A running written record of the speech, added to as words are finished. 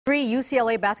3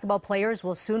 UCLA basketball players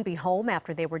will soon be home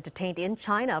after they were detained in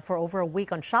China for over a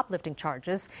week on shoplifting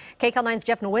charges. KCAL 9's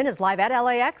Jeff Nguyen is live at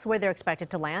LAX, where they're expected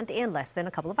to land in less than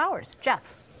a couple of hours.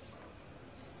 Jeff.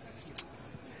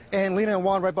 And Lena and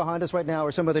Juan, right behind us right now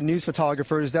are some of the news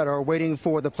photographers that are waiting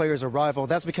for the players' arrival.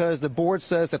 That's because the board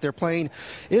says that their plane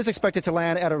is expected to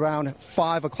land at around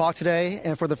 5 o'clock today.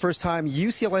 And for the first time,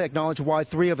 UCLA acknowledged why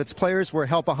 3 of its players were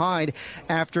held behind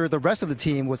after the rest of the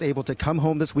team was able to come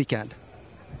home this weekend.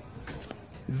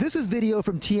 This is video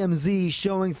from TMZ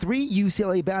showing 3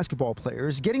 UCLA basketball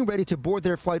players getting ready to board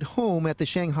their flight home at the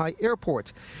Shanghai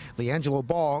airport. LeAngelo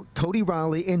Ball, Cody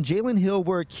Riley, and Jalen Hill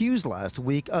were accused last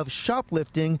week of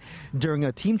shoplifting during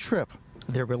a team trip.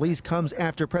 Their release comes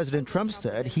after President Trump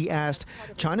said he asked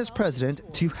China's president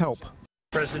to help.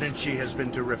 President Xi has been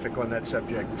terrific on that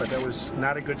subject, but that was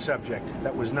not a good subject.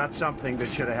 That was not something that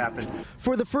should have happened.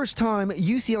 For the first time,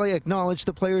 UCLA acknowledged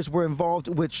the players were involved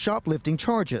with shoplifting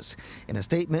charges. In a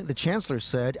statement, the chancellor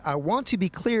said, "I want to be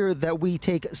clear that we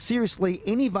take seriously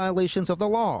any violations of the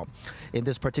law. In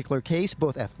this particular case,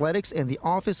 both athletics and the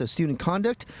Office of Student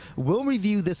Conduct will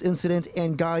review this incident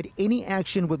and guide any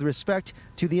action with respect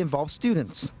to the involved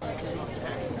students."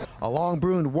 Along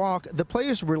Bruin Walk, the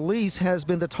players' release has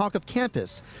been the talk of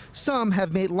campus. Some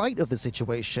have made light of the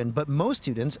situation, but most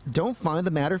students don't find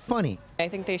the matter funny. I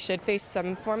think they should face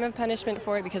some form of punishment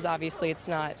for it because obviously it's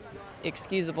not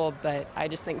excusable, but I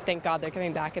just think, thank God they're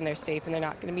coming back and they're safe and they're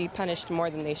not going to be punished more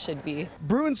than they should be.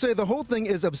 Bruins say the whole thing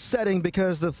is upsetting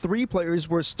because the 3 players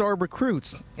were star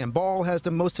recruits, and Ball has the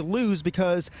most to lose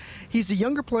because he's the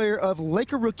younger player of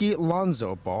Laker rookie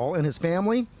Lonzo Ball, and his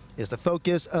family is the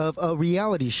focus of a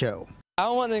reality show. I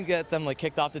don't want to get them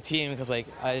kicked off the team because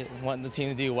I want the team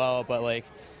to do well, but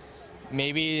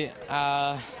maybe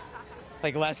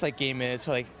less game minutes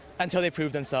for until they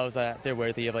prove themselves that they're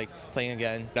worthy of playing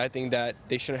again. I think that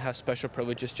they shouldn't have special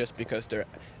privileges just because they're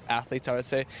athletes. I would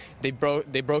say they broke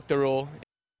the rule.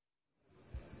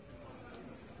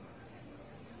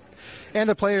 And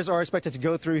the players are expected to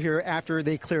go through here after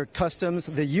they clear customs.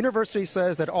 The university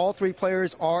says that all 3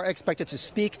 players are expected to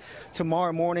speak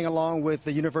tomorrow morning, along with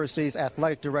the university's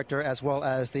athletic director as well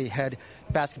as the head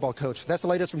basketball coach. That's the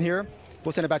latest from here.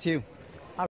 We'll send it back to you.